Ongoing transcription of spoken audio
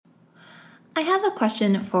I have a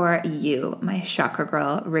question for you, my Chakra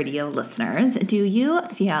Girl radio listeners. Do you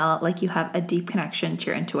feel like you have a deep connection to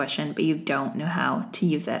your intuition, but you don't know how to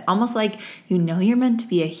use it? Almost like you know you're meant to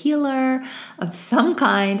be a healer of some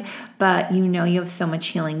kind, but you know you have so much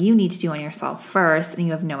healing you need to do on yourself first, and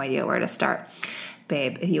you have no idea where to start.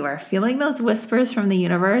 Babe, if you are feeling those whispers from the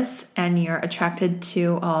universe and you're attracted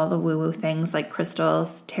to all the woo-woo things like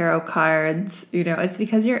crystals, tarot cards, it's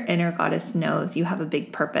because your inner goddess knows you have a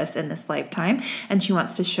big purpose in this lifetime and she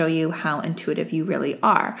wants to show you how intuitive you really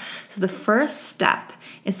are. So the first step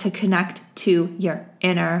is to connect to your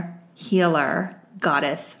inner healer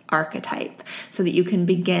goddess archetype so that you can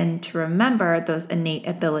begin to remember those innate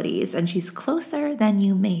abilities, and she's closer than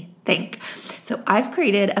you may think. So I've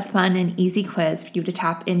created a fun and easy quiz for you to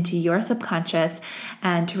tap into your subconscious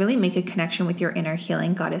and to really make a connection with your inner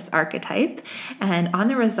healing goddess archetype. And on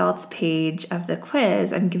the results page of the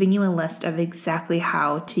quiz, I'm giving you a list of exactly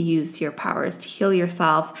how to use your powers to heal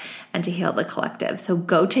yourself and to heal the collective. So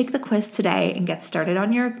go take the quiz today and get started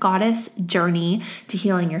on your goddess journey to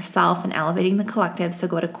healing yourself and elevating the collective. So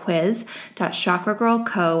go to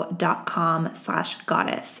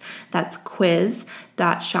quiz.chakragirlco.com/goddess. That's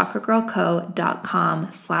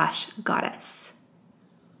quiz.chakragirlco.com/goddess.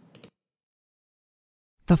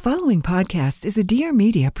 The following podcast is a Dear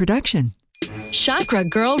Media production. Chakra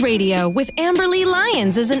Girl Radio with Amberly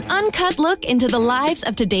Lyons is an uncut look into the lives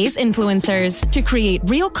of today's influencers to create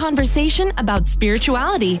real conversation about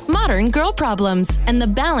spirituality, modern girl problems, and the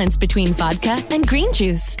balance between vodka and green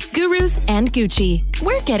juice, gurus and Gucci.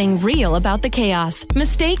 We're getting real about the chaos,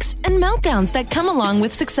 mistakes, and meltdowns that come along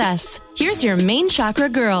with success. Here's your main chakra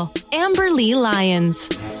girl, Amberly Lyons.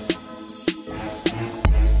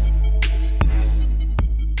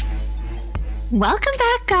 Welcome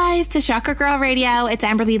back, guys, to Chakra Girl Radio. It's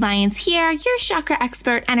Amberly Lyons here, your chakra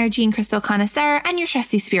expert, energy and crystal connoisseur, and your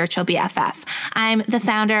trusty spiritual BFF. I'm the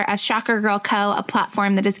founder of Chakra Girl Co., a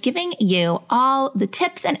platform that is giving you all the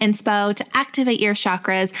tips and inspo to activate your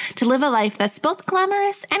chakras to live a life that's both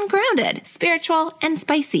glamorous and grounded, spiritual and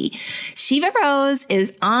spicy. Shiva Rose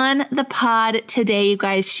is on the pod today, you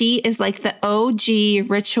guys. She is like the OG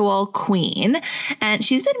ritual queen, and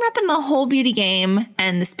she's been repping the whole beauty game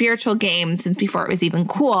and the spiritual game since before it was even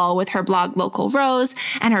cool, with her blog Local Rose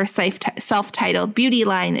and her self-titled beauty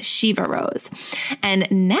line Shiva Rose. And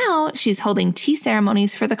now she's holding tea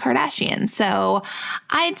ceremonies for the Kardashians. So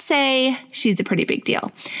I'd say she's a pretty big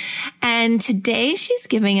deal. And today she's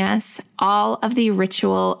giving us all of the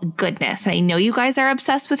ritual goodness. And I know you guys are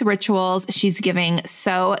obsessed with rituals. She's giving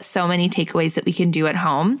so many takeaways that we can do at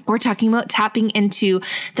home. We're talking about tapping into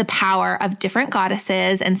the power of different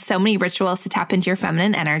goddesses and so many rituals to tap into your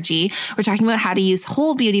feminine energy. We're talking about how to use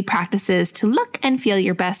whole beauty practices to look and feel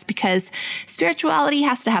your best, because spirituality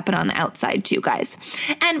has to happen on the outside too, guys.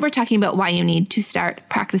 And we're talking about why you need to start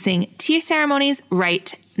practicing tea ceremonies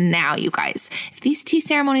right now, you guys. If these tea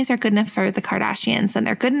ceremonies are good enough for the Kardashians, then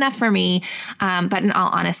they're good enough for me. But in all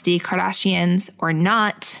honesty, Kardashians or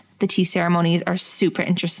not, the tea ceremonies are super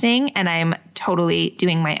interesting, and I'm totally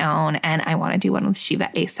doing my own, and I want to do one with Shiva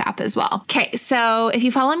ASAP as well. Okay, so if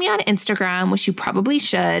you follow me on Instagram, which you probably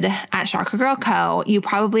should, at Chakra Girl Co., you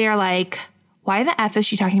probably are like, why the F is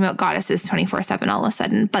she talking about goddesses 24/7 all of a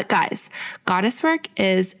sudden? But guys, goddess work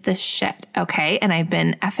is the shit, okay? And I've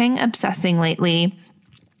been effing obsessing lately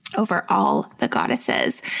over all the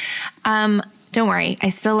goddesses. Don't worry,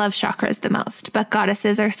 I still love chakras the most, but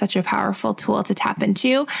goddesses are such a powerful tool to tap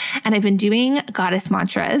into. And I've been doing goddess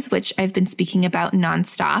mantras, which I've been speaking about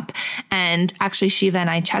nonstop. And actually, Shiva and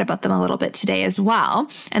I chat about them a little bit today as well.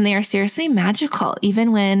 And they are seriously magical,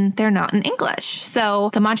 even when they're not in English.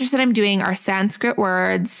 So the mantras that I'm doing are Sanskrit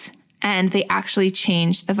words, and they actually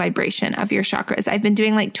change the vibration of your chakras. I've been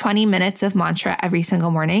doing like 20 minutes of mantra every single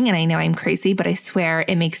morning, and I know I'm crazy, but I swear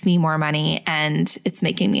it makes me more money and it's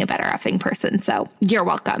making me a better effing person. So you're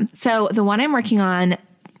welcome. So the one I'm working on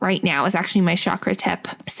right now is actually my chakra tip.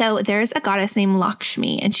 So there's a goddess named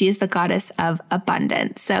Lakshmi, and she is the goddess of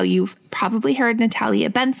abundance. So you've probably heard Natalia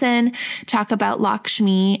Benson talk about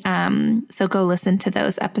Lakshmi. So go listen to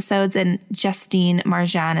those episodes, and Justine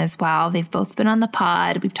Marjan as well. They've both been on the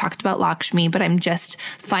pod. We've talked about Lakshmi, but I'm just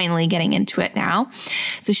finally getting into it now.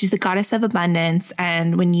 So she's the goddess of abundance.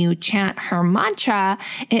 And when you chant her mantra,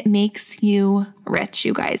 it makes you rich,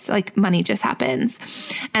 you guys. Like money just happens.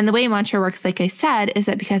 And the way mantra works, like I said, is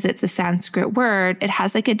that because it's a Sanskrit word, it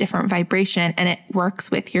has like a different vibration and it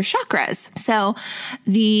works with your chakras. So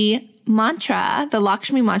the mantra, the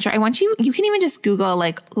Lakshmi mantra, you can even just Google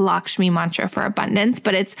like Lakshmi mantra for abundance,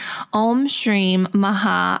 but it's Om Shrim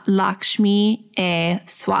Maha Lakshmi E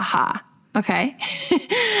Swaha. Okay.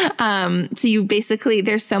 So you basically,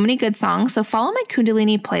 there's so many good songs. So follow my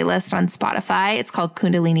Kundalini playlist on Spotify. It's called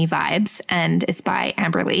Kundalini Vibes and it's by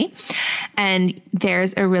Amber Lee. And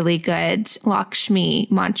there's a really good Lakshmi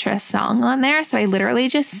mantra song on there. So I literally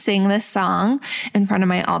just sing this song in front of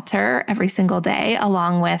my altar every single day,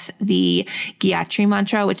 along with the Gayatri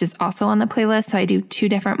mantra, which is also on the playlist. So I do 2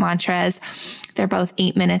 different mantras. They're both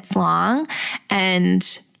 8 minutes long.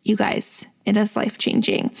 And you guys, it is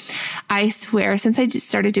life-changing. I swear, since I just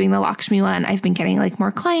started doing the Lakshmi one, I've been getting like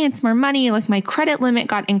more clients, more money, like my credit limit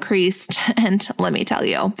got increased. And let me tell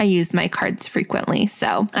you, I use my cards frequently.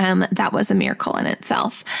 So that was a miracle in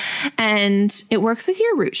itself. And it works with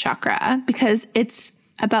your root chakra because it's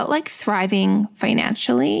about like thriving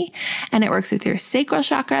financially, and it works with your sacral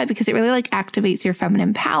chakra because it really like activates your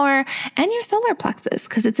feminine power and your solar plexus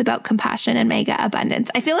because it's about compassion and mega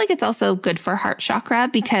abundance. I feel like it's also good for heart chakra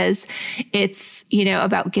because it's,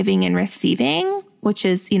 about giving and receiving, which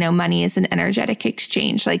is, money is an energetic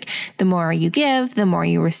exchange. Like the more you give, the more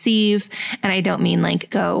you receive. And I don't mean like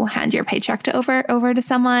go hand your paycheck over to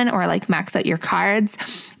someone or like max out your cards.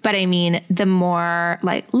 But I mean, the more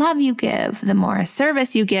like love you give, the more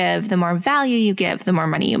service you give, the more value you give, the more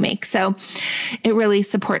money you make. So it really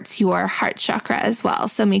supports your heart chakra as well.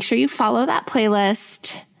 So make sure you follow that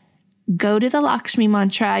playlist. Go to the Lakshmi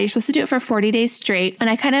mantra. You're supposed to do it for 40 days straight. And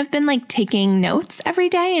I kind of been like taking notes every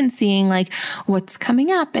day and seeing like what's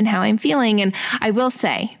coming up and how I'm feeling. And I will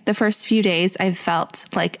say the first few days I've felt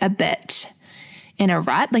like a bit in a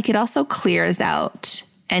rut. Like it also clears out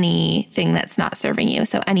anything that's not serving you.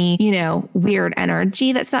 So any, weird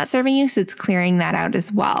energy that's not serving you. So it's clearing that out as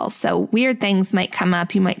well. So weird things might come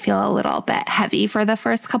up. You might feel a little bit heavy for the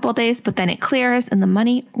first couple of days, but then it clears and the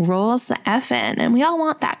money rolls the F in. And we all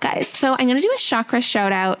want that, guys. So I'm going to do a chakra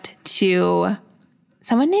shout out to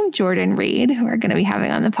someone named Jordan Reed, who we're going to be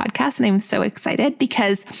having on the podcast. And I'm so excited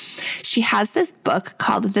because she has this book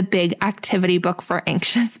called The Big Activity Book for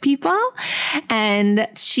Anxious People. And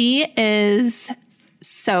she is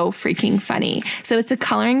so freaking funny. So it's a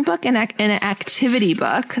coloring book and an activity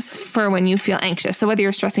book for when you feel anxious. So whether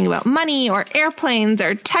you're stressing about money or airplanes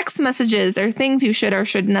or text messages or things you should or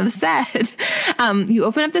shouldn't have said, you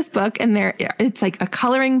open up this book and it's like a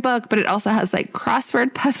coloring book, but it also has like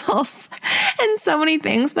crossword puzzles and so many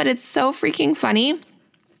things, but it's so freaking funny.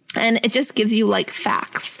 And it just gives you like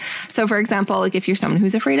facts. So for example, like if you're someone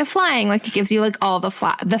who's afraid of flying, like it gives you like all the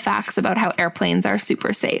facts about how airplanes are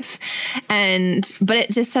super safe. But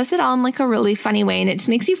it just says it all in like a really funny way. And it just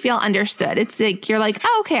makes you feel understood. It's like, you're like,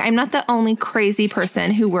 oh, okay, I'm not the only crazy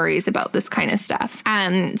person who worries about this kind of stuff.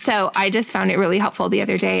 So I just found it really helpful. The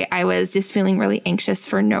other day, I was just feeling really anxious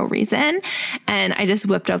for no reason. And I just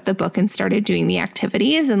whipped out the book and started doing the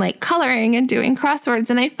activities and like coloring and doing crosswords.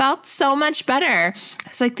 And I felt so much better. I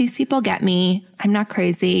was like, these people get me. I'm not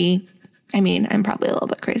crazy. I mean, I'm probably a little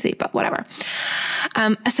bit crazy, but whatever.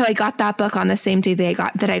 So I got that book on the same day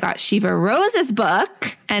that I got Shiva Rose's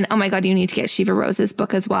book. And oh my God, you need to get Shiva Rose's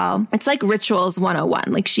book as well. It's like Rituals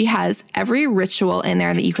 101. Like she has every ritual in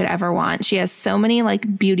there that you could ever want. She has so many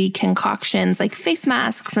like beauty concoctions, like face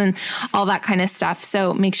masks and all that kind of stuff.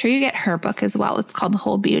 So make sure you get her book as well. It's called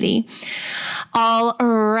Whole Beauty. All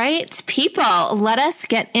right, people, let us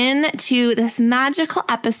get into this magical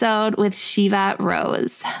episode with Shiva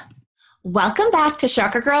Rose. Welcome back to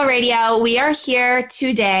Chakra Girl Radio. We are here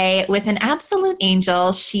today with an absolute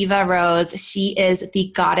angel, Shiva Rose. She is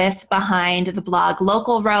the goddess behind the blog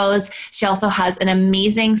Local Rose. She also has an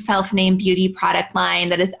amazing self-named beauty product line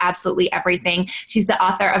that is absolutely everything. She's the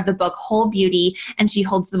author of the book Whole Beauty, and she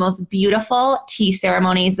holds the most beautiful tea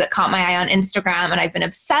ceremonies that caught my eye on Instagram. And I've been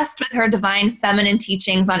obsessed with her divine feminine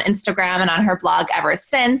teachings on Instagram and on her blog ever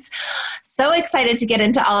since. So excited to get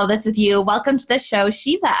into all of this with you. Welcome to the show,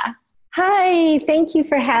 Shiva. Hi, thank you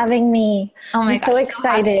for having me. Oh my I'm gosh, so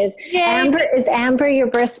excited. Is Amber your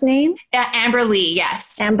birth name? Yeah, Amber Lee,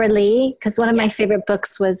 yes. Amber Lee, because one of my favorite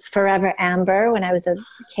books was Forever Amber when I was a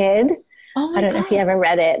kid. Oh my I don't know if you ever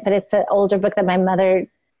read it, but it's an older book that my mother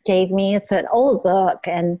gave me. It's an old book,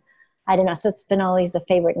 and I don't know, so it's been always a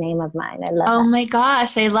favorite name of mine. I love that. Oh my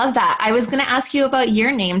gosh, I love that. I was going to ask you about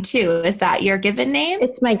your name too. Is that your given name?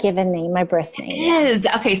 It's my given name, my birth name. It is.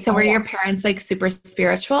 Okay, so were your parents like super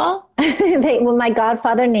spiritual? Well, my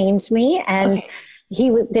godfather named me, and I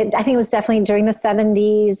think it was definitely during the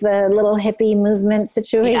 70s, the little hippie movement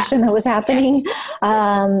situation that was happening.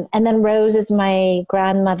 Yeah. And then Rose is my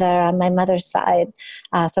grandmother on my mother's side.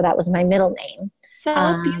 So that was my middle name.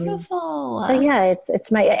 So beautiful. So yeah,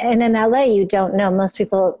 it's my, and in LA, you don't know, most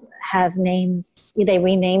people have names, they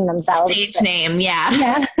rename themselves. Stage name,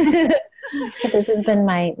 yeah. But this has been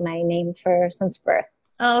my name since birth.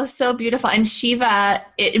 Oh, so beautiful. And Shiva,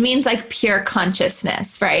 it means like pure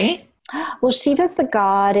consciousness, right? Well, Shiva's the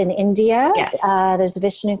god in India. Yes. There's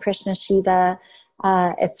Vishnu, Krishna, Shiva.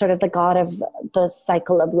 It's sort of the god of the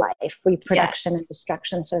cycle of life, reproduction and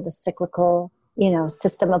destruction, sort of the cyclical,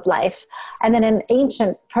 system of life. And then in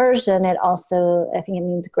ancient Persian, it also, I think it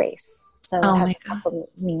means grace. So it has a couple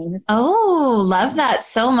meanings. Oh, love that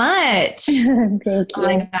so much. Thank you. Oh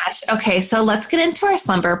my gosh. Okay, so let's get into our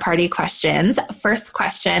slumber party questions. First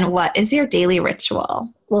question, what is your daily ritual?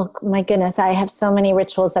 Well, my goodness, I have so many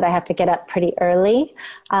rituals that I have to get up pretty early.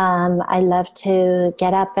 I love to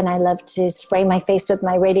get up and I love to spray my face with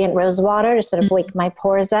my radiant rose water to sort of wake my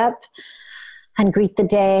pores up and greet the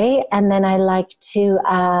day. And then I like to,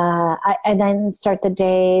 I then start the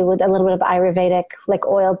day with a little bit of Ayurvedic, like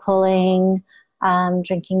oil pulling,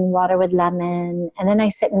 drinking water with lemon. And then I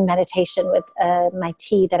sit in meditation with my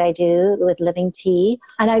tea that I do with living tea.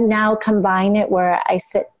 And I now combine it where I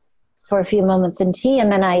sit for a few moments in tea,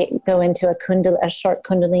 and then I go into a short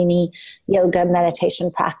Kundalini yoga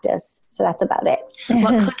meditation practice. So that's about it.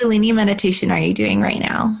 What Kundalini meditation are you doing right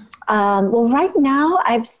now? Well, right now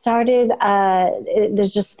I've started,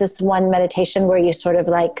 there's just this one meditation where you sort of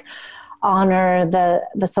like honor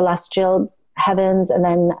the celestial heavens and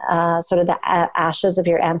then sort of the ashes of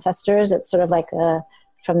your ancestors. It's sort of like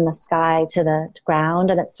from the sky to the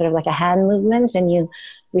ground, and it's sort of like a hand movement, and you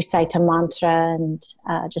recite a mantra and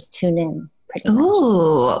just tune in.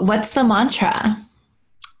 Ooh, what's the mantra?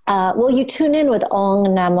 Well, you tune in with Om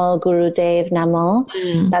Namo Gurudev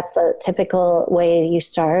Namo. That's a typical way you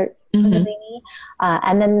start. And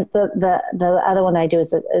then the other one I do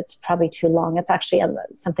is it's probably too long. It's actually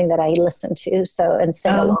something that I listen to and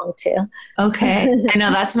sing along to. Okay. I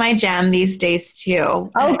know that's my jam these days too.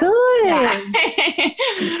 Oh, good. Yeah.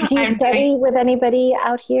 Do you study with anybody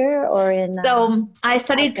out here or in? So I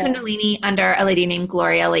studied Kundalini under a lady named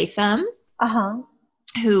Gloria Latham.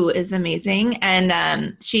 Who is amazing.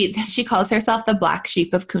 And she calls herself the black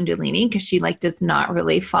sheep of Kundalini because she does not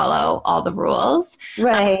really follow all the rules.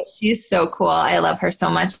 Right. She's so cool. I love her so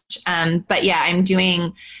much. But yeah, I'm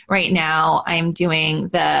doing the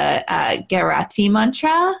Garati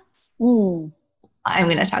mantra. I'm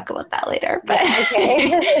going to talk about that later, but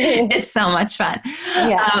it's so much fun.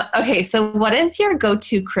 Yeah. Okay. So what is your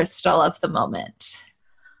go-to crystal of the moment?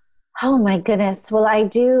 Oh my goodness. Well, I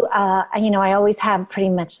do, I always have pretty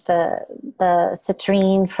much the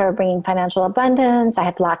citrine for bringing financial abundance. I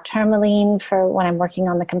have black tourmaline for when I'm working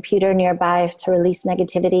on the computer nearby to release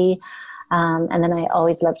negativity. And then I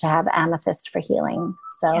always love to have amethyst for healing.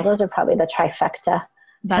 So those are probably the trifecta.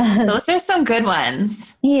 Those are some good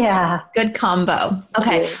ones. Yeah. Good combo.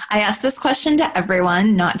 Okay. I asked this question to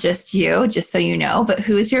everyone, not just you, just so you know, but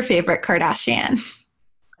who is your favorite Kardashian?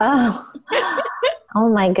 Oh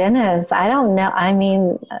my goodness. I don't know. I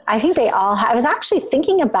mean, I think they all I was actually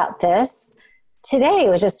thinking about this today,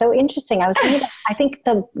 which is so interesting. I think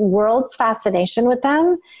the world's fascination with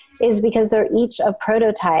them is because they're each a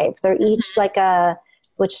prototype. They're each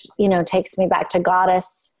which, takes me back to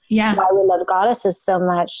Goddess. Yeah. Why we love Goddesses so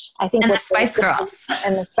much. I think the Spice Girls.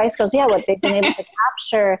 And the Spice Girls. Yeah. What they've been able to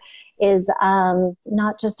capture is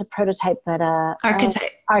not just a prototype, but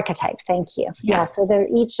archetype. Archetype. Thank you. Yeah. So they're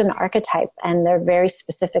each an archetype, and they're very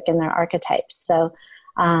specific in their archetypes. So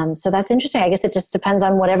that's interesting. I guess it just depends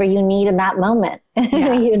on whatever you need in that moment.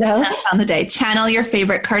 Depends on the day. Channel your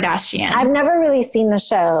favorite Kardashian. I've never really seen the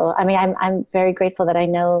show. I mean, I'm very grateful that I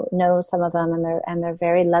know some of them, and they're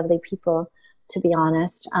very lovely people, to be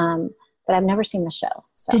honest. But I've never seen the show.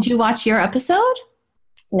 So. Did you watch your episode?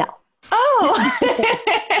 No. Oh,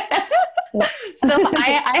 so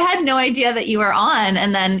I had no idea that you were on.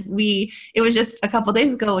 And then it was just a couple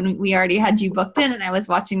days ago when we already had you booked in, and I was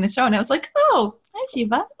watching the show and I was like, oh, hi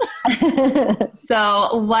Shiva.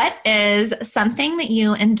 So what is something that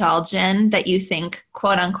you indulge in that you think,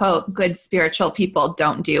 quote unquote, good spiritual people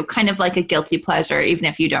don't do? Kind of like a guilty pleasure, even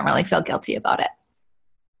if you don't really feel guilty about it.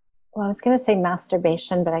 Well, I was going to say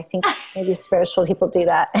masturbation, but I think maybe spiritual people do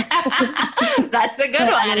that. That's a good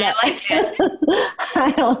one. I like it.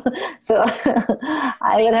 So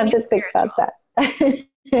I'm going to have to think about that.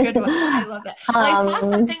 Good one. I love it. Well, I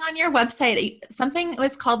saw something on your website. Something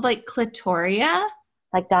was called clitoria.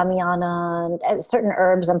 Like Damiana and certain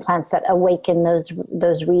herbs and plants that awaken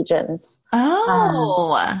those regions.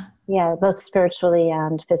 Oh. Yeah, both spiritually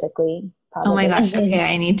and physically. Probably. Oh my gosh. Okay.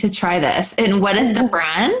 I need to try this. And what is the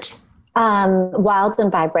brand? Wild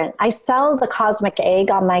and Vibrant. I sell the Cosmic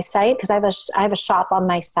Egg on my site because I have a shop on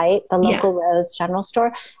my site, the Local Rose General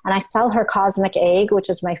Store, and I sell her Cosmic Egg, which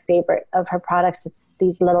is my favorite of her products. It's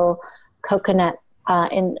these little coconut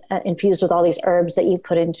infused with all these herbs that you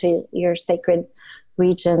put into your sacred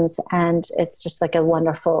regions. And it's just like a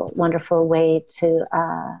wonderful, wonderful way to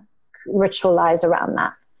ritualize around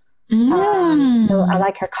that. So I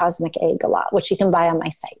like her cosmic egg a lot, which you can buy on my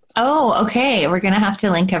site. Oh, okay. We're going to have to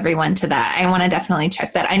link everyone to that. I want to definitely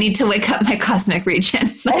check that. I need to wake up my cosmic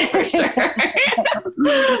region. That's for sure.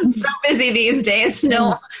 So busy these days.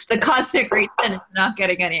 No, the cosmic region is not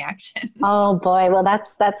getting any action. Oh boy. Well,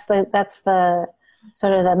 that's the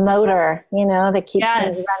sort of the motor, that keeps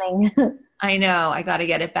things running. I know. I got to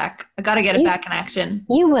get it back. I got to get it back in action.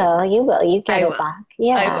 You will. You get it back.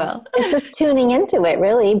 Yeah. I will. It's just tuning into it,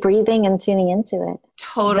 really, breathing and tuning into it.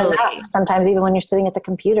 Totally. Sometimes even when you're sitting at the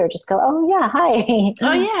computer, just go, oh yeah, hi.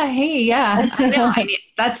 Oh yeah. Hey, yeah. I know.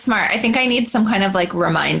 That's smart. I think I need some kind of like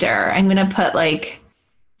reminder. I'm going to put like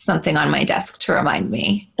something on my desk to remind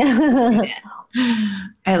me. I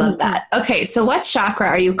love that. Okay. So what chakra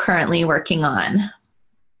are you currently working on?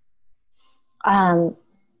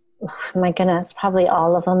 My goodness, probably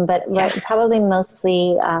all of them, but probably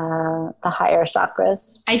mostly the higher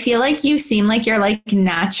chakras. I feel like you seem like you're like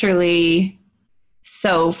naturally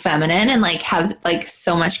so feminine and like have like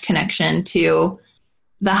so much connection to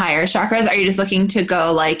the higher chakras. Are you just looking to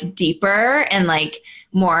go like deeper and like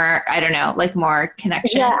more, I don't know, like more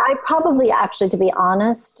connection? Yeah, I probably actually, to be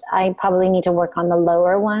honest, I probably need to work on the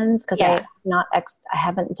lower ones because I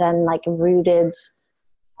haven't done like rooted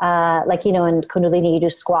like, in Kundalini, you do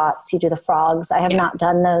squats, you do the frogs. I have not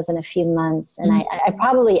done those in a few months. And I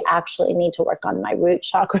probably actually need to work on my root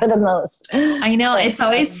chakra the most. I know. It's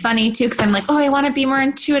always funny too, because I'm like, oh, I want to be more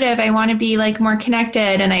intuitive. I want to be like more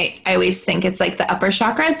connected. And I always think it's like the upper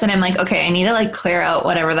chakras, but I'm like, okay, I need to like clear out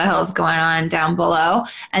whatever the hell is going on down below.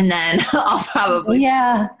 And then I'll probably.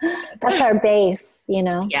 Yeah, that's our base,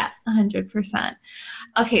 Yeah, 100%.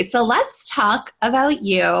 Okay, so let's talk about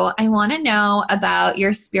you. I want to know about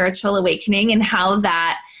your spiritual awakening and how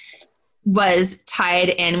that was tied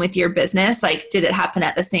in with your business. Like, did it happen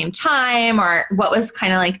at the same time, or what was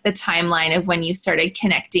kind of like the timeline of when you started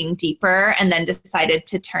connecting deeper and then decided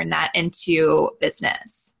to turn that into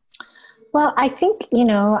business? Well, I think,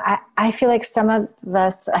 I feel like some of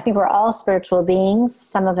us, I think we're all spiritual beings.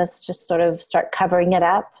 Some of us just sort of start covering it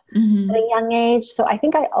up at a young age. So I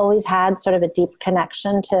think I always had sort of a deep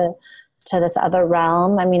connection to this other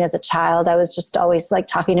realm. I mean, as a child, I was just always like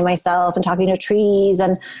talking to myself and talking to trees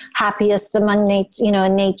and happiest among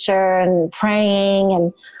nature and praying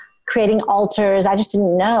and creating altars. I just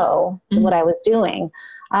didn't know what I was doing.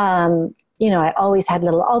 I always had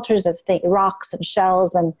little altars of rocks and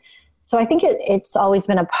shells. And so I think it's always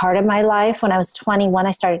been a part of my life. When I was 21,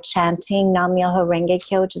 I started chanting Nam-myoho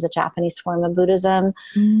Renge-kyo, which is a Japanese form of Buddhism.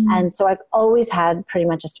 And so I've always had pretty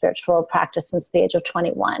much a spiritual practice since the age of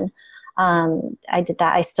 21. I did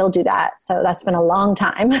that. I still do that. So that's been a long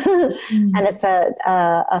time. And it's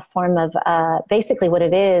a form of, basically what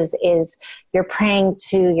it is you're praying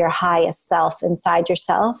to your highest self inside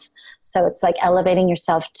yourself. So it's like elevating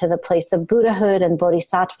yourself to the place of Buddhahood and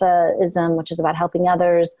Bodhisattvaism, which is about helping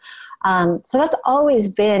others. So that's always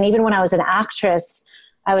been, even when I was an actress,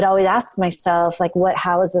 I would always ask myself, like,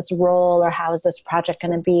 how is this role or how is this project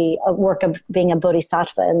going to be a work of being a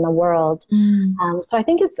bodhisattva in the world? So I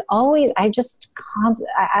think it's always, I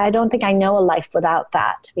don't think I know a life without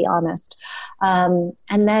that, to be honest. And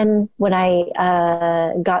then when I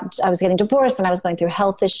was getting divorced and I was going through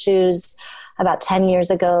health issues about 10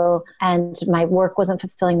 years ago, and my work wasn't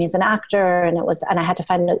fulfilling me as an actor, and I had to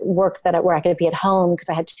find work where I could be at home because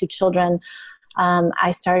I had 2 children.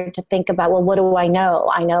 I started to think about, well, what do I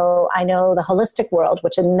know? I know the holistic world,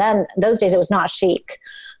 which those days it was not chic.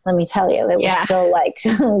 Let me tell you, it was still like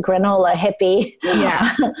granola hippie.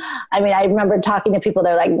 Yeah. I mean, I remember talking to people,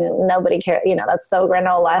 they're like, nobody cares. That's so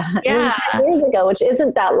granola. Yeah. It was 10 years ago, which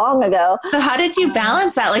isn't that long ago. So how did you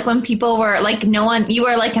balance that? Like when people were like, you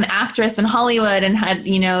were like an actress in Hollywood and had,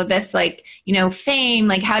 this like, fame,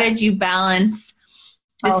 like how did you balance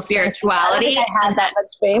the spirituality? I don't think I had that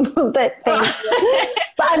much fame, but thank you.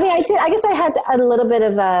 But I mean, I guess I had a little bit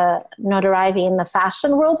of a notoriety in the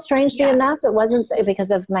fashion world, strangely enough. It wasn't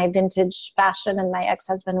because of my vintage fashion, and my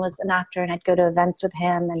ex-husband was an actor and I'd go to events with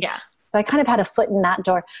him. And so I kind of had a foot in that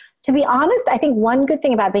door. To be honest, I think one good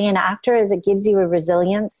thing about being an actor is it gives you a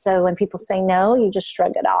resilience. So when people say no, you just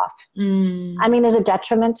shrug it off. I mean, there's a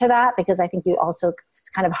detriment to that because I think you also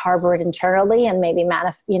kind of harbor it internally and maybe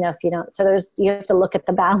if you don't. So you have to look at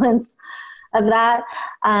the balance of that.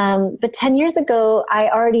 But 10 years ago, I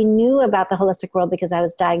already knew about the holistic world because I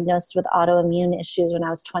was diagnosed with autoimmune issues when I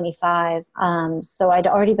was 25. So I'd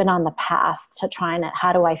already been on the path to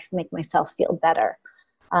how do I make myself feel better?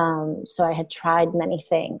 So I had tried many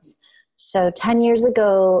things. So 10 years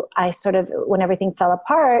ago, when everything fell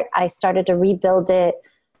apart, I started to rebuild it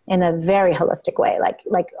in a very holistic way,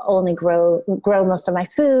 like only grow most of my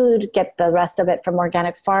food, get the rest of it from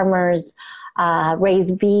organic farmers,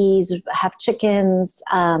 raise bees, have chickens,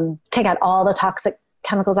 take out all the toxic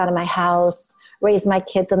chemicals out of my house, raise my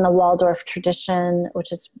kids in the Waldorf tradition,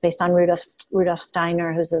 which is based on Rudolf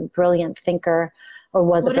Steiner, who's a brilliant thinker, or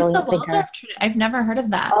was a brilliant thinker. What is the Waldorf tradition? I've never heard of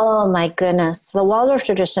that. Oh my goodness. The Waldorf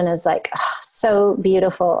tradition is so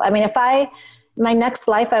beautiful. I mean, my next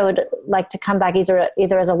life, I would like to come back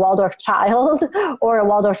either as a Waldorf child or a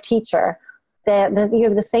Waldorf teacher. You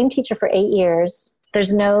have the same teacher for 8 years.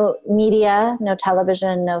 There's no media, no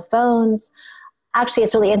television, no phones. Actually,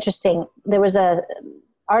 it's really interesting. There was an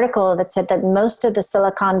article that said that most of the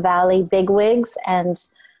Silicon Valley bigwigs and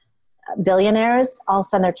billionaires all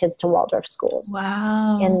send their kids to Waldorf schools.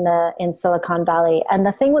 Wow. In Silicon Valley. And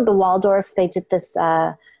the thing with the Waldorf, they did this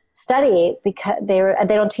study because they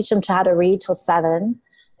don't teach them how to read till 7.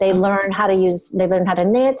 They learn how to knit,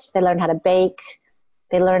 they learn how to bake,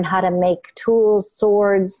 they learn how to make tools,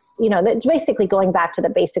 swords, it's basically going back to the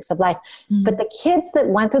basics of life. Mm. But the kids that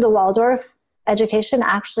went through the Waldorf education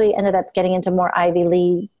actually ended up getting into more Ivy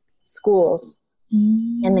League schools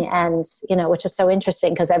in the end, which is so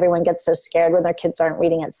interesting because everyone gets so scared when their kids aren't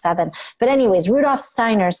reading at 7. But anyways, Rudolf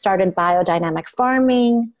Steiner started biodynamic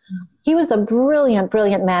farming. He was a brilliant,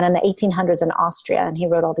 brilliant man in the 1800s in Austria, and he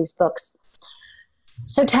wrote all these books.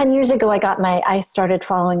 So 10 years ago, I started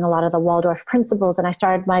following a lot of the Waldorf principles, and I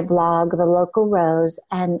started my blog, The Local Rose.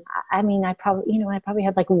 And I mean, I probably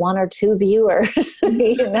had like 1 or 2 viewers,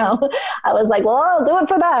 I was like, well, I'll do it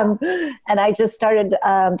for them. And I just started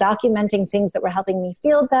documenting things that were helping me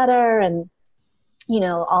feel better. And,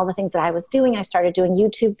 all the things that I was doing, I started doing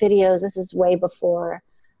YouTube videos. This is way before,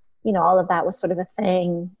 all of that was sort of a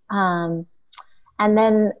thing. And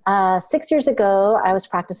then 6 years ago, I was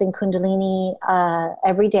practicing Kundalini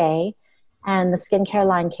every day, and the skincare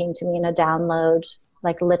line came to me in a download,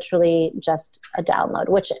 like literally just a download,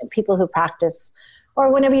 which people who practice,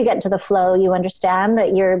 or whenever you get into the flow, you understand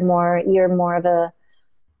that you're more of a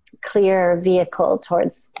clear vehicle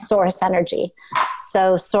towards source energy.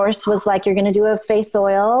 So source was like, you're going to do a face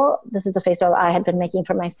oil. This is the face oil I had been making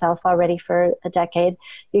for myself already for a decade.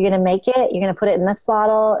 You're going to make it. You're going to put it in this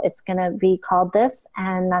bottle. It's going to be called this.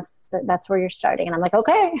 And that's where you're starting. And I'm like,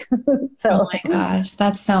 okay. So, oh my gosh,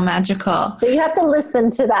 that's so magical. So you have to listen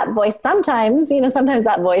to that voice. Sometimes, sometimes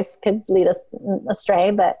that voice could lead us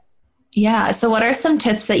astray, but yeah. So what are some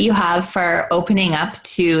tips that you have for opening up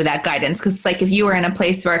to that guidance? Because like if you were in a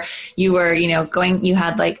place where you were, you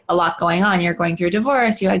had like a lot going on, you're going through a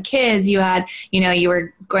divorce, you had kids, you had, you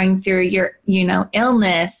were going through your,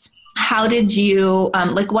 illness. How did you,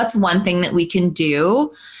 what's one thing that we can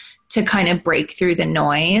do to kind of break through the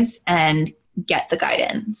noise and get the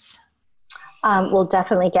guidance? Well,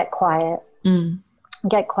 definitely get quiet.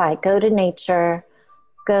 Get quiet. Go to nature.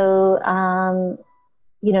 Go,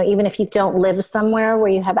 even if you don't live somewhere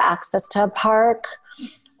where you have access to a park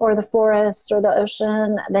or the forest or the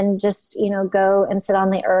ocean, then just, go and sit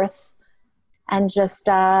on the earth and just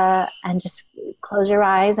close your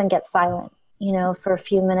eyes and get silent, for a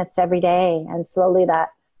few minutes every day. And slowly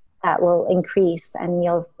that will increase and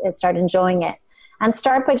you'll start enjoying it. And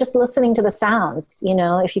start by just listening to the sounds,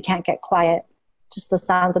 if you can't get quiet, just the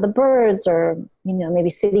sounds of the birds or,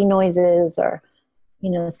 maybe city noises or,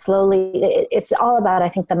 slowly, it's all about, I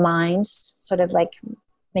think, the mind, sort of like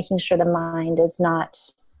making sure the mind is not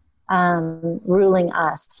ruling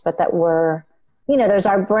us, but that we're, there's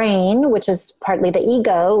our brain, which is partly the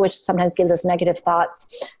ego, which sometimes gives us negative thoughts.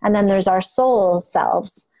 And then there's our soul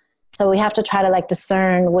selves. So we have to try to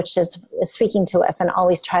discern which is speaking to us and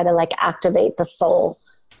always try to activate the soul,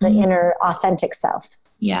 the inner authentic self.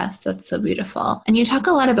 Yes, that's so beautiful. And you talk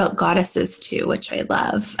a lot about goddesses too, which I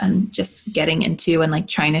love, and just getting into and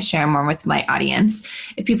trying to share more with my audience.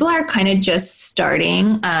 If people are kind of just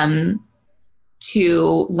starting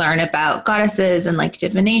to learn about goddesses and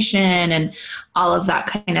divination and all of that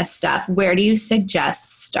kind of stuff, where do you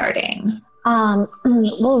suggest starting?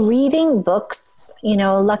 Well, reading books,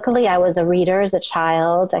 luckily I was a reader as a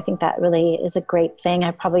child. I think that really is a great thing.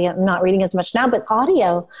 I probably am not reading as much now, but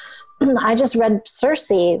audio. I just read Circe,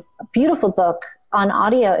 a beautiful book on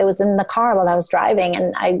audio. It was in the car while I was driving.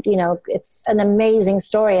 And it's an amazing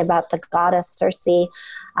story about the goddess Circe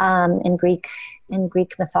in Greek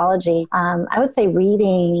mythology. I would say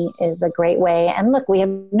reading is a great way. And look, we have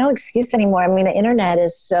no excuse anymore. I mean, the internet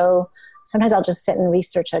is so, sometimes I'll just sit and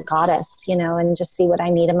research a goddess, and just see what I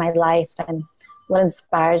need in my life and what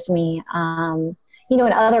inspires me. In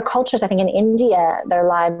other cultures, I think in India, their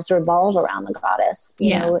lives revolve around the goddess.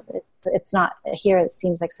 You know, it's not here. It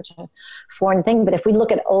seems like such a foreign thing. But if we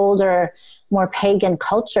look at older, more pagan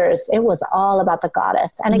cultures, it was all about the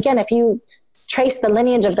goddess. And again, if you trace the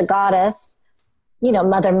lineage of the goddess, you know,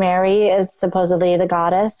 Mother Mary is supposedly the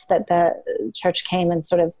goddess that the church came and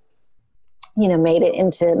sort of, you know, made it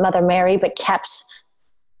into Mother Mary, but kept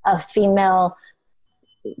a female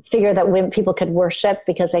figure that people could worship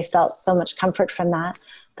because they felt so much comfort from that.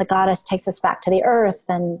 The goddess takes us back to the earth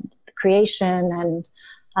and the creation,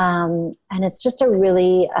 and it's just a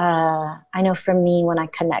really, I know for me, when I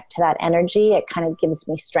connect to that energy, it kind of gives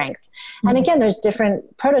me strength. Mm-hmm. And again, there's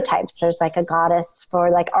different prototypes. There's like a goddess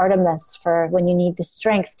for like Artemis for when you need the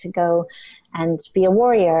strength to go and be a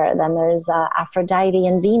warrior. Then there's Aphrodite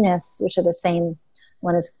and Venus, which are the same.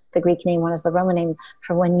 One is the Greek name, one is the Roman name,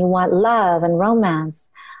 for when you want love and romance.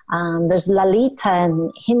 There's Lalita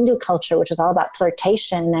in Hindu culture, which is all about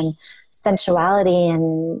flirtation and sensuality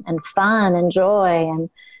and fun and joy.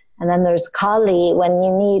 And then there's Kali when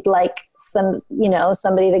you need like some, you know,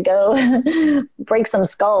 somebody to go break some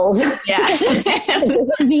skulls. Yeah. It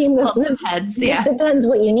doesn't mean this. Heads, it just depends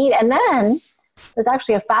what you need. And then there's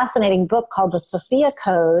actually a fascinating book called The Sophia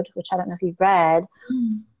Code, which I don't know if you've read.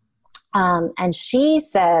 And she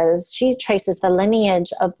traces the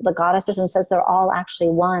lineage of the goddesses and says they're all actually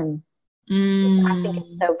one, which I think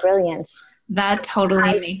is so brilliant. That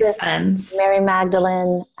totally makes sense. Mary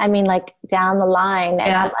Magdalene, I mean, like down the line.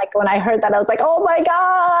 And I'm like, when I heard that, I was like, oh my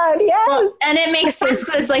God, yes. Well, and it makes sense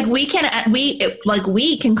because it's like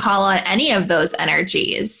we can call on any of those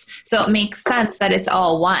energies. So it makes sense that it's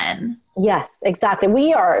all one. Yes, exactly.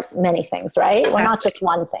 We are many things, right? Exactly. We're not just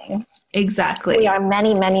one thing. Exactly. We are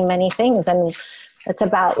many, many, many things. And it's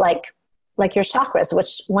about like your chakras,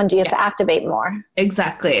 which one do you have to activate more?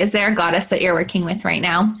 Exactly. Is there a goddess that you're working with right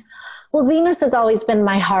now? Well, Venus has always been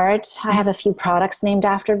my heart. I have a few products named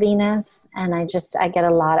after Venus, and I get a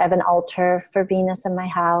lot. I have an altar for Venus in my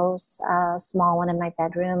house, a small one in my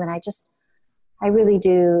bedroom, and I really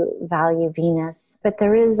do value Venus. But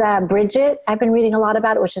there is Bridget. I've been reading a lot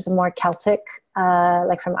about it, which is a more Celtic,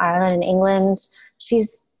 like from Ireland and England.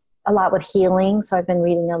 She's a lot with healing, so I've been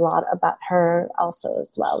reading a lot about her also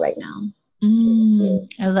as well right now.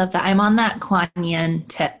 I love that. I'm on that Kuan Yin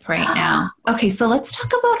tip right now. Okay, so let's talk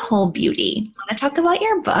about whole beauty. I want to talk about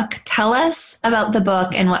your book. Tell us about the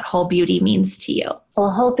book and what whole beauty means to you. Well,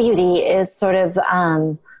 whole beauty is sort of,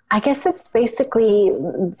 I guess it's basically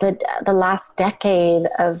the last decade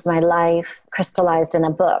of my life crystallized in a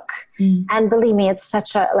book. And believe me, it's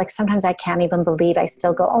such a, like, sometimes I can't even believe, I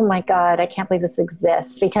still go, oh my God, I can't believe this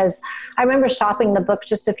exists. Because I remember shopping the book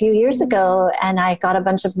just a few years ago and I got a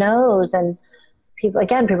bunch of no's, and people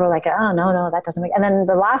were like, oh, no, that doesn't make, and then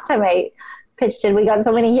the last time I pitched it, we got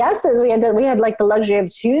so many yeses. We had like the luxury of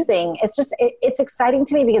choosing. It's just, it's exciting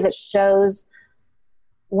to me because it shows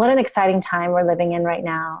what an exciting time we're living in right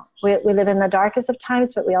now. We live in the darkest of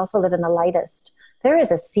times, but we also live in the lightest. There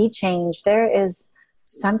is a sea change. There is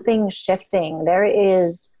something shifting. There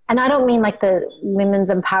is, and I don't mean like the women's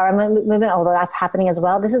empowerment movement, although that's happening as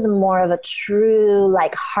well. This is more of a true,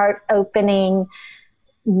 like, heart-opening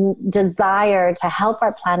desire to help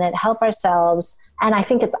our planet, help ourselves. And I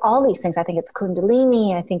think it's all these things. I think it's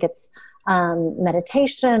Kundalini. I think it's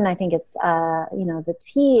meditation. I think it's, the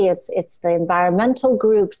tea, it's the environmental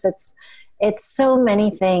groups. It's so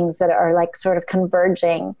many things that are like sort of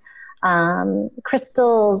converging,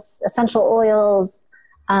 crystals, essential oils.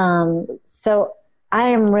 So I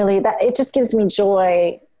am really, that it just gives me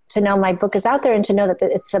joy to know my book is out there and to know that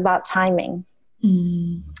it's about timing. So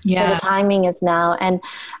the timing is now. And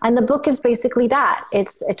the book is basically that.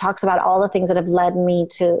 It talks about all the things that have led me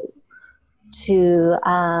to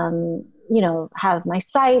have my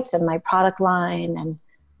site and my product line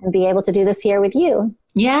and be able to do this here with you.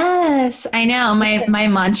 Yes, I know. My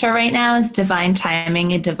mantra right now is divine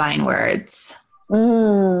timing and divine words.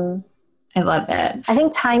 I love it. I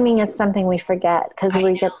think timing is something we forget because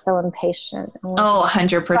we get so impatient.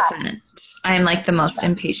 100%. I'm like the most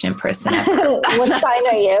impatient person ever. What sign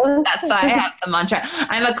are you? That's why I have the mantra.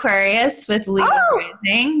 I'm Aquarius with Leo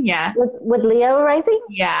rising. Yeah. With Leo rising?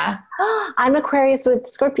 Yeah. I'm Aquarius with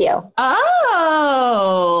Scorpio.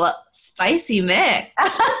 Oh, spicy mix.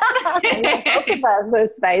 Both of us are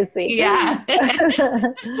spicy. Yeah.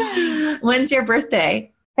 When's your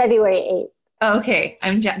birthday? February 8th. Okay,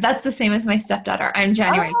 that's the same as my stepdaughter. I'm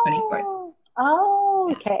January 24th. Oh,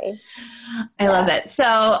 okay. I love it.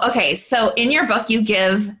 So in your book, you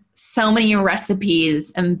give so many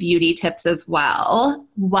recipes and beauty tips as well.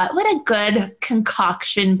 What would a good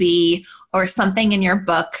concoction be, or something in your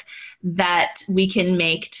book that we can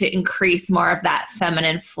make to increase more of that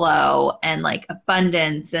feminine flow and like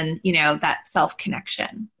abundance and, you know, that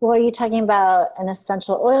self-connection? Well, are you talking about an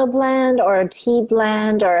essential oil blend or a tea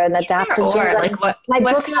blend or an adaptogen blend? Like what? My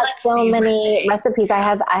book has so many recipes. I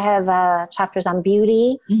have chapters on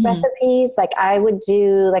beauty recipes. Like I would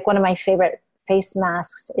do, like one of my favorite face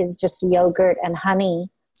masks is just yogurt and honey.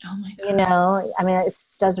 Oh my God. You know, I mean, it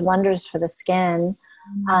does wonders for the skin.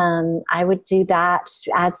 I would do that,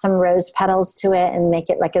 add some rose petals to it and make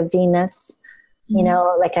it like a Venus, you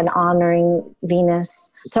know, like an honoring Venus.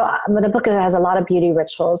 So the book has a lot of beauty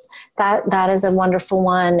rituals. That is a wonderful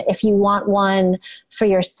one. If you want one for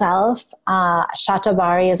yourself,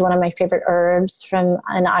 Shatavari is one of my favorite herbs from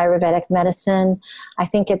an Ayurvedic medicine. I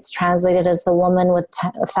think it's translated as the woman with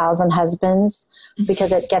 1,000 husbands,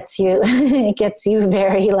 because it gets you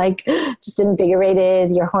very like just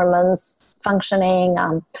invigorated, your hormones functioning.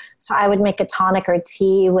 So I would make a tonic or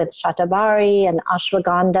tea with shatavari and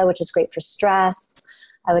ashwagandha, which is great for stress.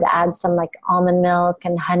 I would add some like almond milk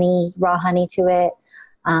and honey, raw honey to it.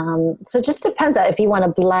 So it just depends. If you want to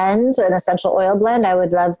blend an essential oil blend, I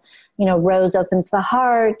would love, you know, rose opens the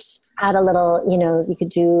heart. Add a little, you know, you could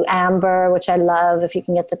do amber, which I love if you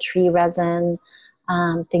can get the tree resin.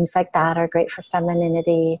 Things like that are great for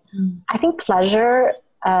femininity. I think pleasure,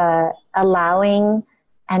 allowing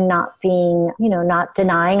and not being, you know, not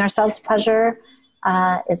denying ourselves pleasure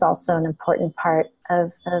is also an important part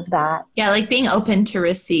of that. Yeah, like being open to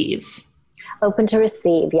receive. Open to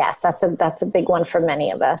receive, yes. That's a big one for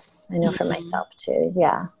many of us. I know for myself too,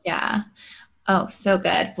 yeah. Yeah. Oh, so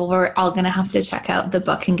good. Well, we're all going to have to check out the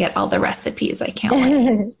book and get all the recipes. I can't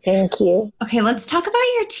wait. Thank you. Okay, let's talk about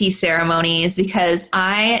your tea ceremonies, because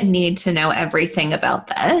I need to know everything about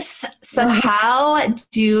this. So how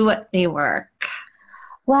do they work?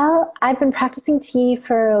 Well, I've been practicing tea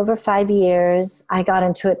for over 5 years. I got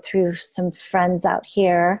into it through some friends out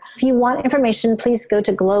here. If you want information, please go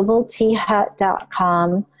to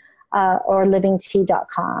globalteahut.com or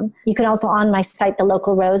livingtea.com. You can also, on my site, The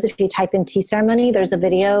Local Rose, if you type in tea ceremony, there's a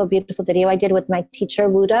beautiful video I did with my teacher,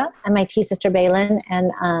 Wuda, and my tea sister, Balin,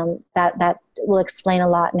 and that will explain a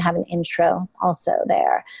lot and have an intro also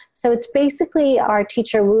there. So it's basically our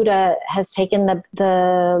teacher, Wuda, has taken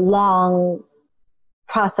the long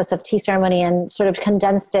process of tea ceremony and sort of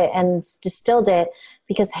condensed it and distilled it,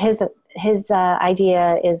 because his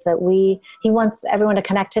idea is that he wants everyone to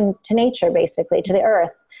connect to nature, basically, to the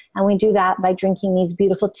earth. And we do that by drinking these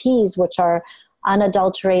beautiful teas, which are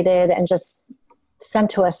unadulterated and just sent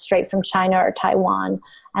to us straight from China or Taiwan.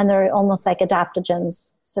 And they're almost like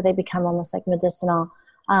adaptogens. So they become almost like medicinal.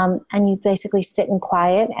 And you basically sit in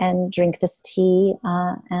quiet and drink this tea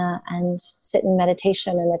and sit in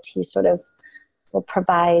meditation, and the tea sort of will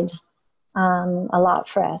provide a lot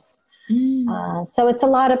for us. So it's a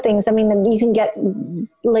lot of things. I mean, you can get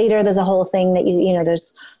later, there's a whole thing that you know,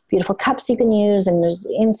 there's beautiful cups you can use, and there's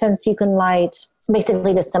incense you can light,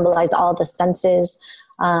 basically to symbolize all the senses.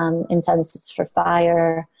 Incense is for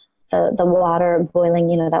fire, the water boiling,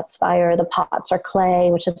 you know, that's fire. The pots are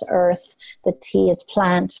clay, which is earth. The tea is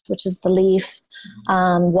plant, which is the leaf.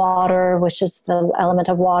 Water, which is the element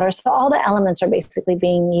of water. So all the elements are basically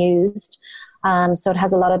being used. So it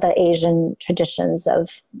has a lot of the Asian traditions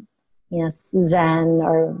of, you know, Zen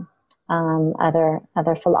or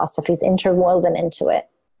other philosophies interwoven into it.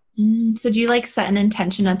 So do you like set an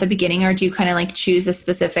intention at the beginning, or do you kind of like choose a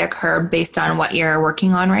specific herb based on what you're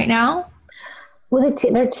working on right now? Well,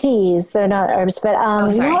 they're teas, they're not herbs, but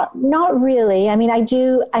not really. I mean, I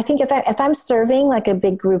think if I'm serving like a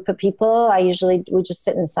big group of people, we just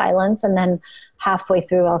sit in silence, and then halfway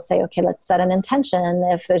through I'll say, okay, let's set an intention.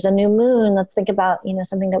 If there's a new moon, let's think about, you know,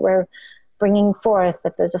 something that we're bringing forth.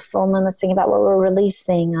 If there's a full moon, let's think about what we're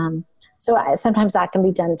releasing. So sometimes that can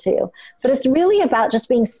be done too. But it's really about just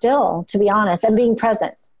being still, to be honest, and being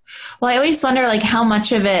present. Well, I always wonder, like, how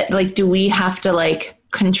much of it, like, do we have to, like,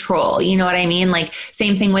 control? You know what I mean? Like,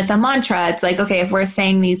 same thing with the mantra. It's like, okay, if we're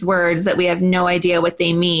saying these words that we have no idea what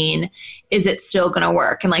they mean, is it still going to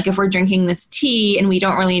work? And like, if we're drinking this tea and we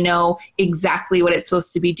don't really know exactly what it's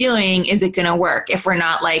supposed to be doing, is it going to work if we're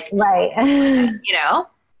not like, right? You know?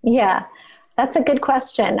 Yeah, that's a good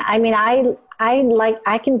question. I mean, I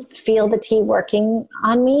can feel the tea working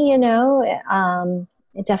on me, you know.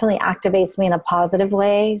 It definitely activates me in a positive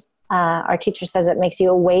way. Our teacher says it makes you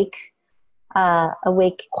awake,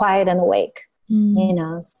 quiet and awake, you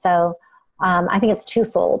know. So I think it's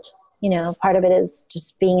twofold. part of it is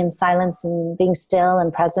just being in silence and being still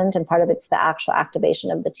and present, and part of it's the actual activation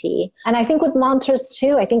of the tea. And I think with mantras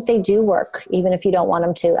too, I think they do work, even if you don't want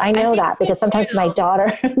them to. I know that because sometimes my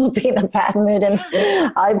daughter will be in a bad mood and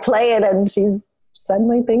I play it and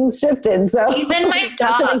suddenly things shifted. So even my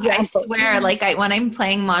dog, I swear, like when I'm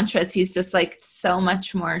playing mantras, he's just like so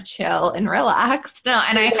much more chill and relaxed. No,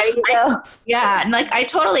 and and like I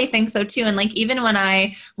totally think so too. And like even when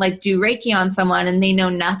I like do Reiki on someone and they know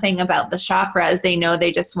nothing about the chakras, they know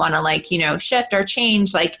they just want to like, shift or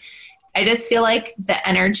change. Like I just feel like the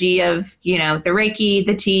energy of, the Reiki,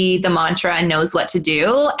 the tea, the mantra knows what to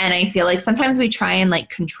do. And I feel like sometimes we try and like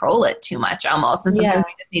control it too much almost. And sometimes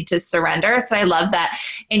we just need to surrender. So I love that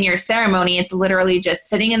in your ceremony, it's literally just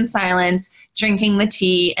sitting in silence, drinking the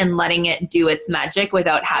tea and letting it do its magic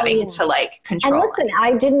without having to like control. And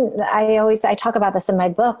listen, I talk about this in my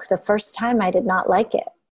book. The first time I did not like it.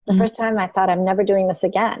 The first time I thought, I'm never doing this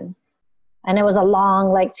again. And it was a long,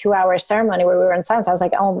 like 2-hour ceremony where we were in silence. I was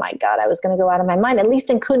like, oh my God, I was going to go out of my mind. At least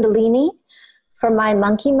in Kundalini, for my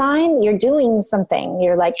monkey mind, you're doing something.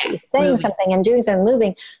 You're like saying something and doing something,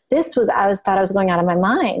 moving. I thought I was going out of my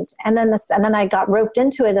mind. And then I got roped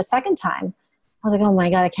into it a second time. I was like, oh my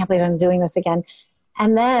God, I can't believe I'm doing this again.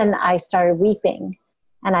 And then I started weeping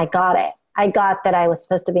and I got it. I got that I was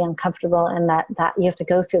supposed to be uncomfortable and that you have to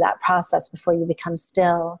go through that process before you become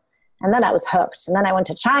still. And then I was hooked. And then I went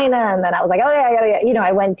to China and then I was like, oh yeah, I gotta get,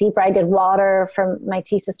 I went deeper. I did water from my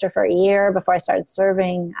tea sister for a year before I started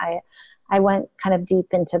serving. I went kind of deep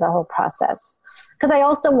into the whole process because I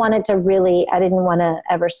also wanted to I didn't want to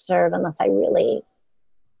ever serve unless I really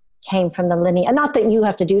came from the lineage. And not that you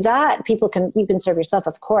have to do that. You can serve yourself,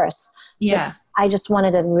 of course. Yeah. But I just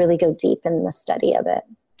wanted to really go deep in the study of it.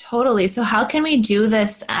 Totally. So how can we do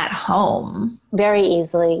this at home? Very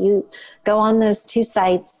easily. You go on those 2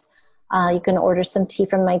 sites. You can order some tea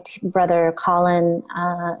from my brother, Colin.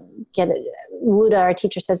 Wuda, our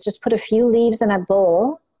teacher, says just put a few leaves in a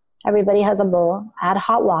bowl. Everybody has a bowl. Add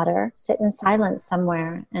hot water. Sit in silence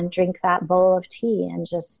somewhere and drink that bowl of tea and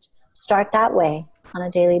just start that way on a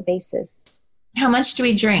daily basis. How much do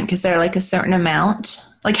we drink? Is there like a certain amount?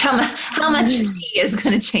 Like how much tea is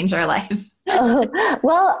going to change our life? I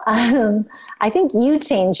think you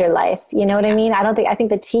change your life. You know what I mean? I think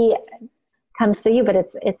the tea comes to you, but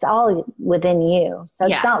it's all within you. So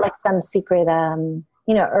it's not like some secret,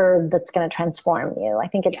 herb that's going to transform you. I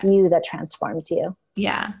think it's you that transforms you.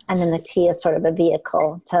 Yeah. And then the tea is sort of a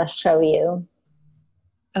vehicle to show you.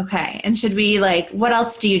 Okay. And should we what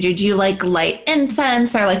else do you do? Do you like light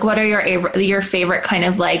incense or what are your favorite kind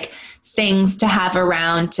of things to have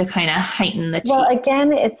around to kind of heighten the tea? Well,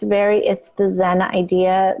 again, it's the Zen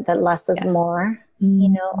idea that less is more,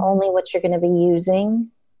 only what you're going to be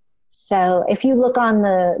using. So if you look on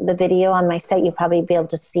the video on my site, you'll probably be able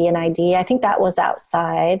to see an idea. I think that was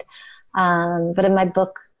outside. But in my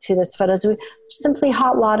book, too, there's photos. Simply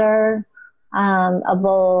hot water, a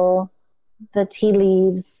bowl, the tea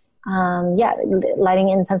leaves. Lighting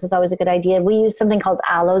incense is always a good idea. We use something called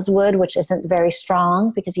aloes wood, which isn't very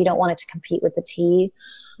strong because you don't want it to compete with the tea.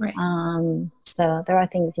 Right. So there are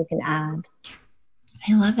things you can add.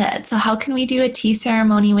 I love it. So how can we do a tea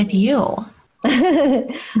ceremony with you?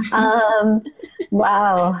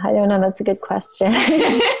 Wow. I don't know. That's a good question.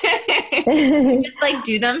 Just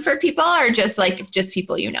do them for people or just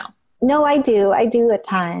people No, I do at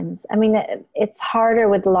times. I mean, it's harder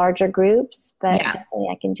with larger groups, but definitely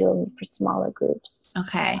I can do them for smaller groups.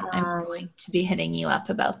 Okay. I'm going to be hitting you up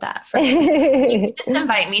about that. You can just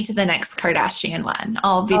invite me to the next Kardashian one.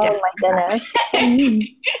 I'll be there. Oh my goodness.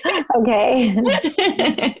 Okay.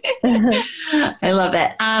 I love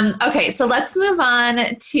it. Okay. So let's move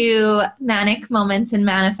on to manic moments in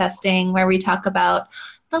manifesting where we talk about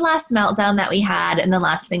the last meltdown that we had and the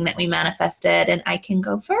last thing that we manifested, and I can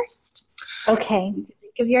go first. Okay.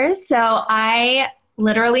 Think of yours. So I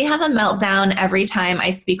literally have a meltdown every time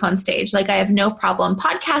I speak on stage. I have no problem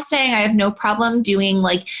podcasting. I have no problem doing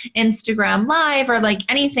Instagram live or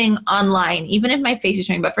anything online, even if my face is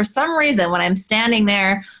showing. But for some reason, when I'm standing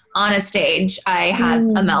there on a stage, I have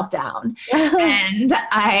a meltdown. And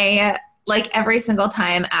I every single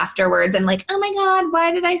time afterwards, I'm oh my God,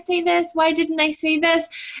 why did I say this? Why didn't I say this?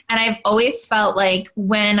 And I've always felt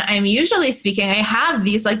when I'm usually speaking, I have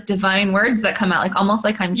these divine words that come out, almost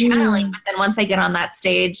like I'm channeling. But then once I get on that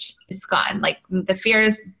stage, it's gone. The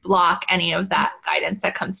fears block any of that guidance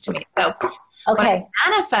that comes to me. So what I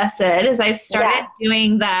manifested is I've started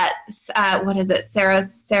doing that, what is it?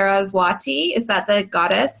 Saraswati? Is that the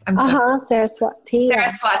goddess? Saraswati.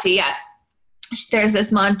 Saraswati, yeah. There's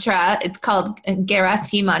this mantra, it's called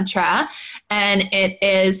Garati mantra, and it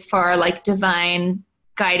is for divine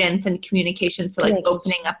guidance and communication. So like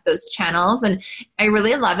opening up those channels. And I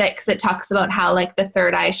really love it because it talks about how like the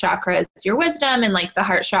third eye chakra is your wisdom and like the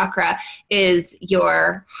heart chakra is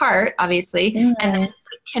your heart, obviously. And then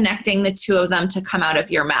connecting the two of them to come out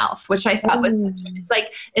of your mouth, which I thought was, it's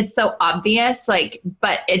like, it's so obvious, like,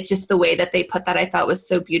 but it just the way that they put that I thought was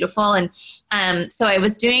so beautiful. And so I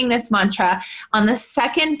was doing this mantra. On the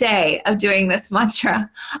second day of doing this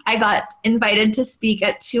mantra, I got invited to speak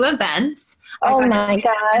at 2 events. Oh my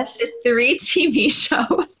gosh. 3 TV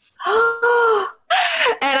shows.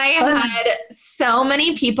 And I had so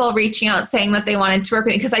many people reaching out saying that they wanted to work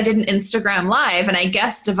with me because I did an Instagram live and I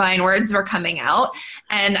guess Divine Words were coming out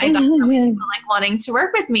and I got so many people like wanting to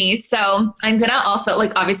work with me. So I'm going to also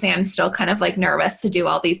like, obviously I'm still kind of like nervous to do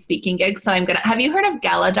all these speaking gigs. So have you heard of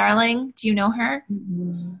Gala Darling? Do you know her?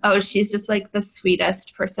 Oh, she's just like the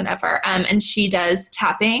sweetest person ever. And she does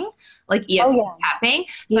tapping, like EFT tapping.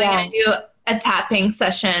 So I'm going to do a tapping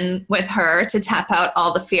session with her to tap out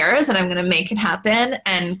all the fears, and I'm going to make it happen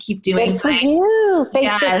and keep doing. Good for you.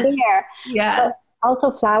 Face your fear. Yeah. But also,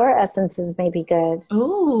 flower essences may be good.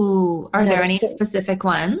 Ooh, are there any specific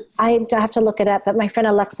ones? I have to look it up, but my friend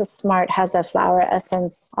Alexa Smart has a flower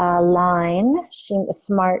essence line.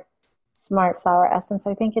 Smart flower essence,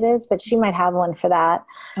 I think it is, but she might have one for that.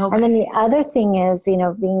 Okay. And then the other thing is,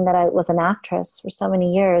 being that I was an actress for so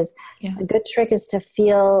many years, a good trick is to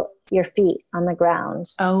feel your feet on the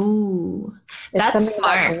ground. Oh, that's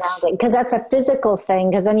smart. Because that's a physical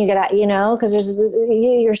thing. Because then you get, because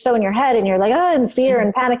you're so in your head and you're like, in fear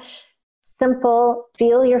and panic. Simple,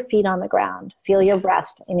 feel your feet on the ground. Feel your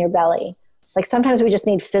breath in your belly. Like sometimes we just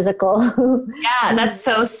need physical. Yeah, that's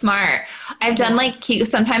so smart. I've done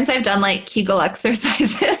sometimes I've done like Kegel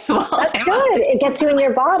exercises. That's good. It gets you in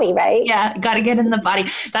your body, right? Yeah, got to get in the body.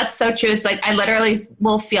 That's so true. It's like I literally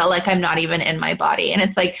will feel like I'm not even in my body. And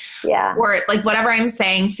it's like, or like whatever I'm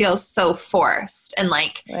saying feels so forced and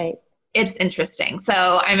like, it's interesting.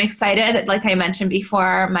 So I'm excited. Like I mentioned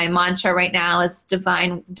before, my mantra right now is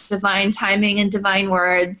divine timing and divine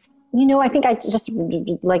words. I think I just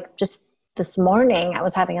this morning, I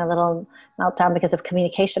was having a little meltdown because of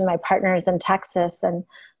communication. My partner is in Texas, and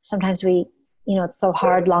sometimes it's so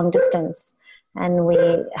hard, long distance, and we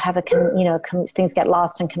have things get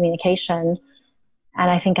lost in communication. And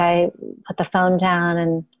I think I put the phone down,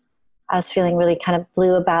 and I was feeling really kind of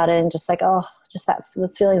blue about it, and just like,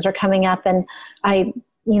 those feelings were coming up, and I,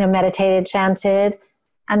 meditated, chanted.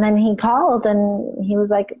 And then he called and he was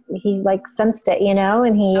like, he sensed it,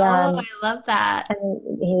 and he, I love that. And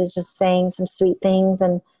he was just saying some sweet things,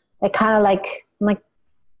 and it kind of like, I'm like,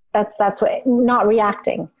 that's what, not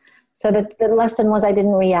reacting. So the lesson was I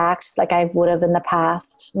didn't react like I would have in the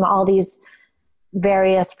past. All these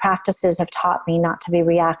various practices have taught me not to be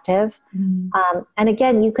reactive. And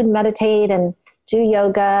again, you can meditate and do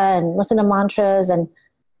yoga and listen to mantras and,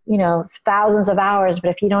 thousands of hours, but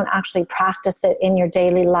if you don't actually practice it in your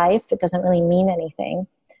daily life, it doesn't really mean anything.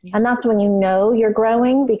 Yeah. And that's when you're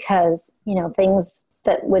growing because, things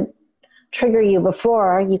that would trigger you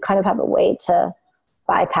before, you kind of have a way to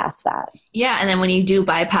bypass that. Yeah. And then when you do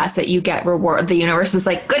bypass it, you get reward. The universe is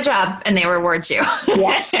like, good job. And they reward you.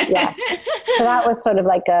 Yeah. So that was sort of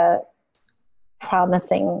like a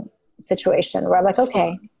promising situation where I'm like,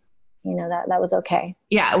 okay, that was okay.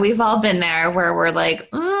 Yeah. We've all been there where we're like,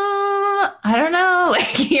 I don't know.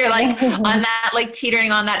 Like you're like on that, like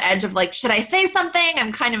teetering on that edge of like, should I say something?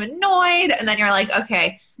 I'm kind of annoyed. And then you're like,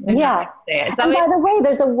 okay. Yeah. And by the way,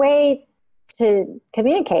 there's a way to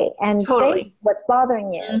communicate and say what's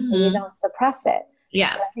bothering you so you don't suppress it.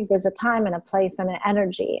 Yeah. But I think there's a time and a place and an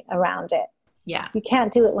energy around it. Yeah. You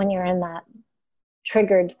can't do it when you're in that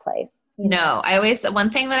triggered place. No, one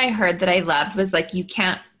thing that I heard that I loved was like, you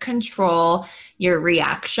can't control your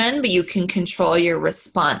reaction, but you can control your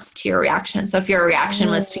response to your reaction. So if your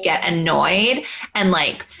reaction was to get annoyed and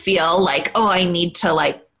like feel like, oh, I need to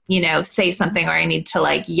like, say something or I need to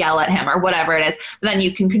like yell at him or whatever it is, then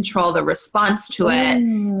you can control the response to it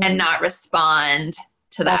and not respond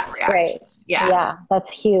to that reaction. Great. Yeah.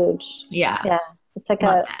 That's huge. Yeah. It's like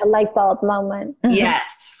a light bulb moment.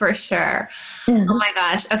 Yes. For sure. Oh my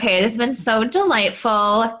gosh. Okay. It has been so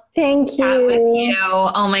delightful. Thank you. With you.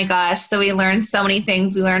 Oh my gosh. So we learned so many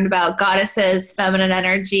things. We learned about goddesses, feminine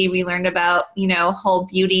energy. We learned about, whole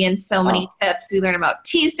beauty and so many tips. We learned about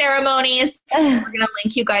tea ceremonies. We're going to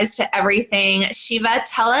link you guys to everything. Shiva,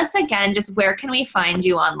 tell us again, just where can we find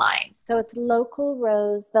you online? So it's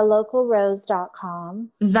thelocalrose.com.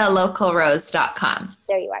 Thelocalrose.com.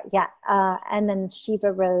 There you are. Yeah. And then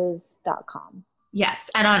shivarose.com. Yes.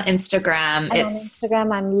 And on Instagram, on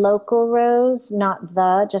Instagram, I'm Local Rose, not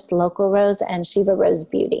just Local Rose, and Shiva Rose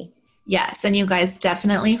Beauty. Yes, and you guys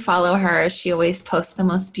definitely follow her. She always posts the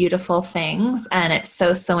most beautiful things, and it's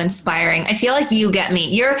so inspiring. I feel like you get me.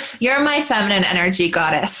 You're my feminine energy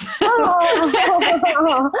goddess.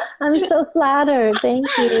 Oh, I'm so flattered. Thank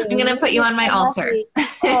you. I'm gonna put you on my altar.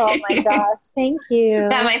 Oh my gosh, thank you.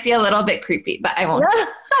 That might be a little bit creepy, but I won't.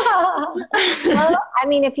 Well, I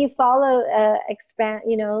mean, if you follow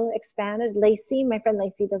expanders, Lacey, my friend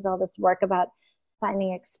Lacey does all this work about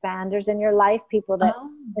finding expanders in your life, people that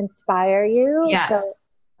inspire you. Yeah. So,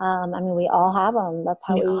 I mean, we all have them. That's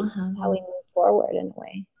how we move forward in a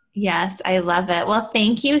way. Yes, I love it. Well,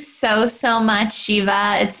 thank you so much,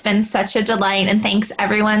 Shiva. It's been such a delight. And thanks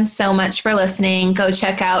everyone so much for listening. Go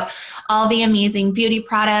check out all the amazing beauty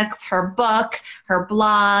products, her book, her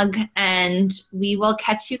blog, and we will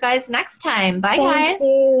catch you guys next time. Bye, guys.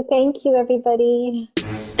 Thank you, everybody.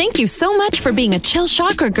 Thank you so much for being a chill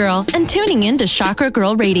chakra girl and tuning in to Chakra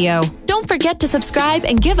Girl Radio. Don't forget to subscribe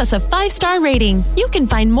and give us a 5-star rating. You can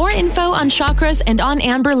find more info on chakras and on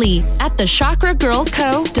Amber Lee at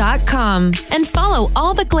thechakragirlco.com. And follow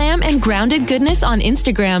all the glam and grounded goodness on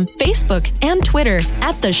Instagram, Facebook, and Twitter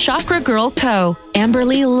at The Chakra Girl Co. Amber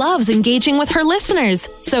Lee loves engaging with her listeners,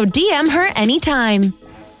 so DM her anytime.